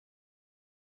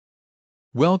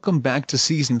Welcome back to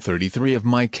Season 33 of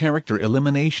my character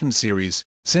elimination series.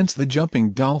 Since the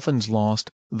Jumping Dolphins lost,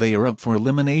 they are up for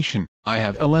elimination. I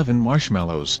have 11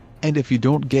 marshmallows, and if you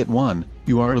don't get one,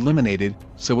 you are eliminated,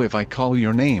 so if I call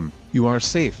your name, you are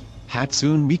safe.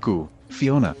 Hatsune Miku,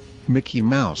 Fiona, Mickey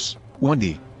Mouse,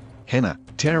 Wendy, Henna,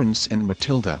 Terrence and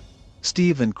Matilda,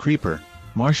 Steve and Creeper,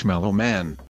 Marshmallow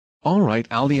Man. Alright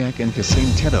Aliak and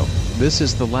Kasane Teto, this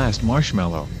is the last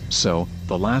marshmallow, so,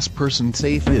 the last person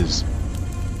safe is...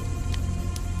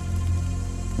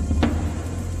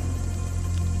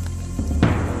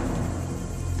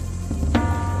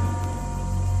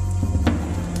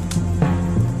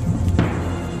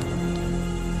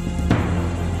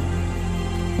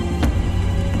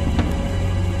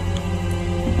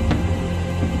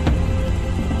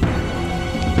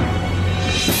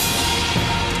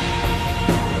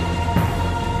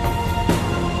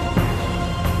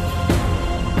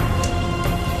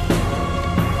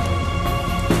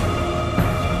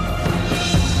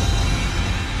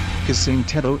 Kasane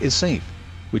Teto is safe,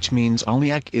 which means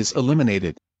Aliak is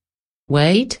eliminated.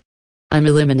 Wait? I'm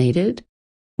eliminated?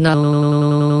 No.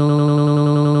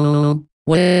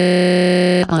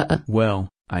 Well,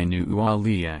 I knew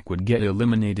Aliak would get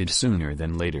eliminated sooner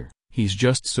than later. He's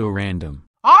just so random.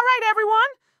 Alright everyone,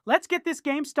 let's get this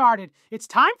game started. It's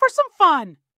time for some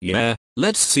fun. Yeah,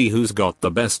 let's see who's got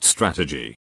the best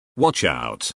strategy. Watch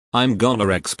out, I'm gonna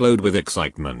explode with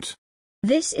excitement.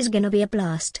 This is gonna be a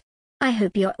blast. I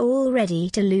hope you're all ready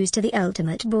to lose to the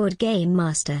ultimate board game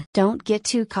master. Don't get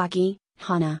too cocky,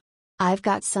 Hana. I've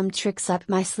got some tricks up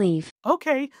my sleeve.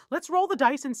 Okay, let's roll the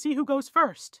dice and see who goes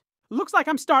first. Looks like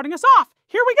I'm starting us off.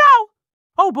 Here we go!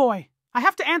 Oh boy, I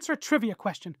have to answer a trivia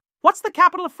question. What's the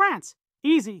capital of France?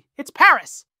 Easy, it's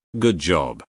Paris. Good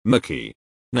job, Mickey.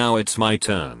 Now it's my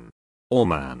turn. Oh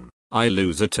man, I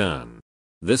lose a turn.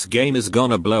 This game is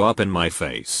gonna blow up in my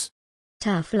face.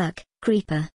 Tough luck,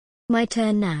 Creeper. My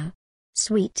turn now.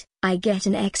 Sweet, I get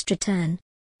an extra turn.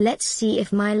 Let's see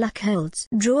if my luck holds.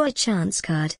 Draw a chance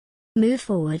card. Move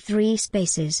forward 3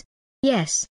 spaces.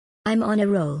 Yes, I'm on a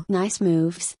roll. Nice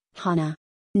moves, Hana.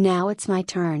 Now it's my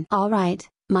turn. Alright,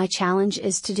 my challenge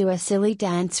is to do a silly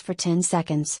dance for 10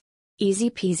 seconds. Easy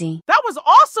peasy. That was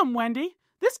awesome, Wendy!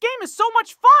 This game is so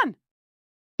much fun!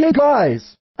 Hey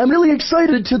guys, I'm really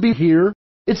excited to be here.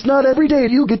 It's not every day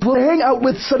you get to hang out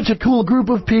with such a cool group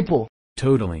of people.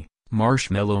 Totally,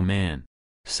 Marshmallow Man.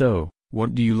 So,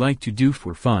 what do you like to do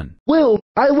for fun? Well,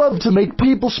 I love to make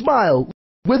people smile.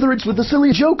 Whether it's with a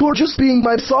silly joke or just being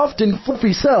my soft and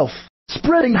fluffy self.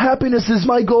 Spreading happiness is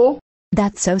my goal.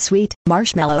 That's so sweet,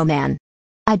 Marshmallow Man.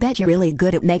 I bet you're really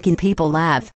good at making people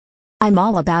laugh. I'm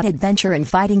all about adventure and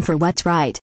fighting for what's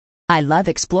right. I love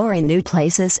exploring new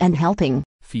places and helping.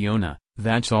 Fiona,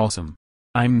 that's awesome.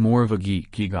 I'm more of a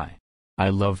geeky guy. I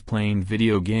love playing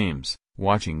video games,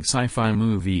 watching sci-fi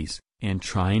movies, and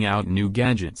trying out new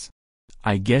gadgets.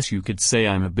 I guess you could say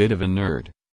I'm a bit of a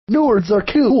nerd. Nerds are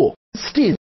cool,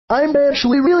 Steve. I'm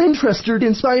actually really interested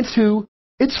in science too.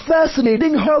 It's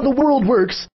fascinating how the world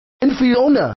works. And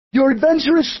Fiona, your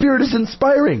adventurous spirit is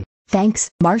inspiring. Thanks,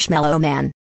 Marshmallow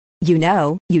Man. You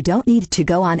know, you don't need to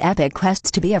go on epic quests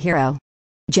to be a hero.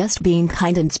 Just being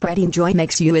kind and spreading joy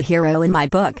makes you a hero in my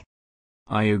book.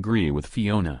 I agree with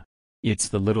Fiona. It's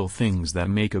the little things that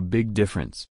make a big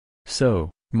difference. So,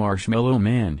 Marshmallow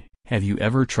Man, have you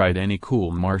ever tried any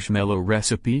cool marshmallow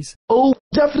recipes? Oh,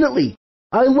 definitely.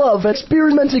 I love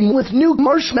experimenting with new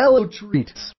marshmallow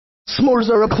treats. S'mores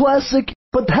are a classic,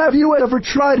 but have you ever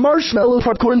tried marshmallow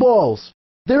popcorn balls?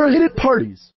 They're a hit at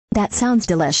parties. That sounds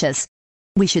delicious.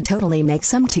 We should totally make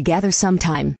some together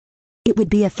sometime. It would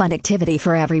be a fun activity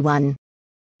for everyone.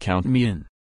 Count me in.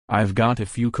 I've got a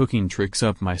few cooking tricks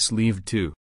up my sleeve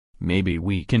too. Maybe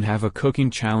we can have a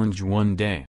cooking challenge one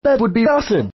day. That would be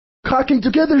awesome. Cooking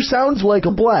together sounds like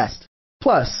a blast.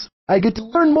 Plus, I get to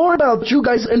learn more about you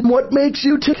guys and what makes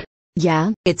you tick.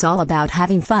 Yeah, it's all about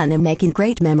having fun and making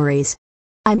great memories.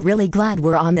 I'm really glad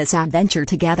we're on this adventure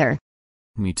together.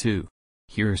 Me too.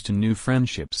 Here's to new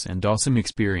friendships and awesome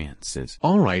experiences.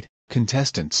 Alright,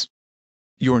 contestants.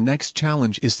 Your next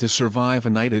challenge is to survive a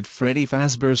night at Freddy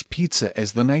Fazbear's Pizza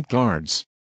as the night guards.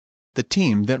 The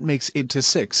team that makes it to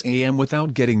 6 a.m.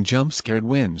 without getting jump-scared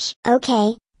wins.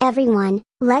 Okay, everyone,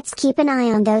 let's keep an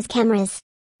eye on those cameras.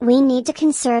 We need to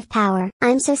conserve power.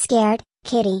 I'm so scared,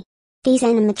 Kitty. These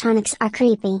animatronics are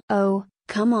creepy. Oh,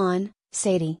 come on,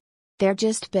 Sadie. They're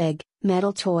just big,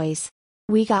 metal toys.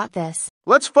 We got this.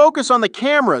 Let's focus on the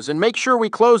cameras and make sure we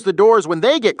close the doors when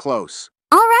they get close.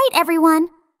 Alright, everyone,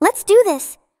 let's do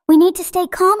this. We need to stay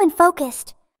calm and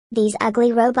focused. These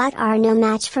ugly robots are no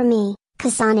match for me.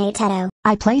 Kasane Teto.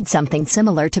 I played something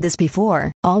similar to this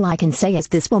before. All I can say is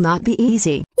this will not be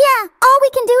easy. Yeah, all we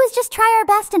can do is just try our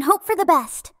best and hope for the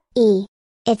best. E.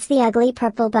 It's the ugly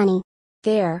purple bunny.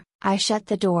 There, I shut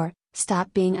the door.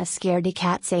 Stop being a scaredy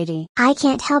cat, Sadie. I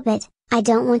can't help it. I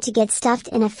don't want to get stuffed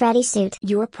in a Freddy suit.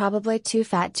 You're probably too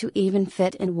fat to even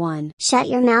fit in one. Shut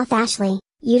your mouth, Ashley.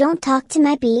 You don't talk to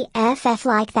my BFF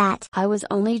like that. I was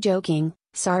only joking.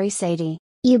 Sorry, Sadie.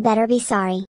 You better be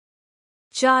sorry.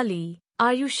 Charlie,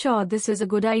 are you sure this is a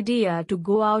good idea to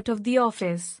go out of the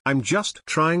office? I'm just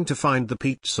trying to find the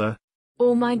pizza.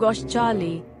 Oh my gosh,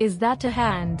 Charlie, is that a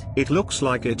hand? It looks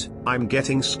like it. I'm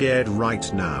getting scared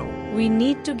right now. We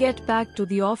need to get back to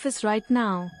the office right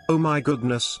now. Oh my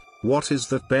goodness, what is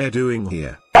that bear doing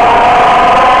here?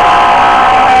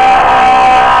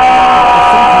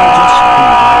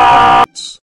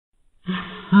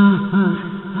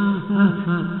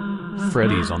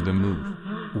 Freddy's on the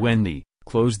move. Wendy,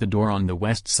 close the door on the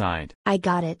west side. I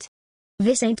got it.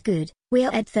 This ain't good.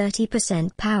 We're at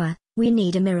 30% power. We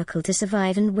need a miracle to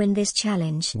survive and win this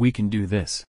challenge. We can do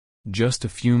this. Just a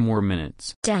few more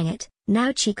minutes. Dang it,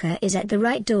 now Chica is at the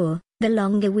right door. The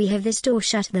longer we have this door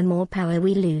shut, the more power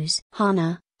we lose.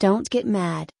 Hana, don't get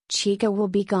mad. Chica will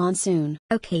be gone soon.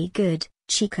 Okay, good.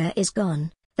 Chica is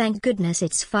gone. Thank goodness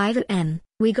it's 5 AM.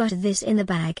 We got this in the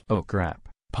bag. Oh crap.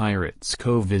 Pirate's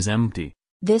Cove is empty.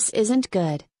 This isn't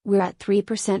good. We're at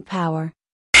 3% power.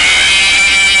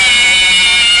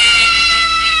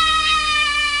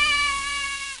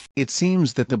 It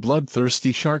seems that the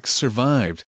bloodthirsty sharks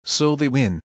survived, so they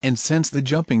win, and since the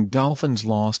jumping dolphins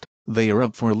lost, they are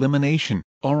up for elimination.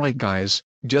 Alright guys,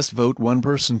 just vote one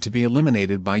person to be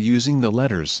eliminated by using the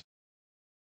letters.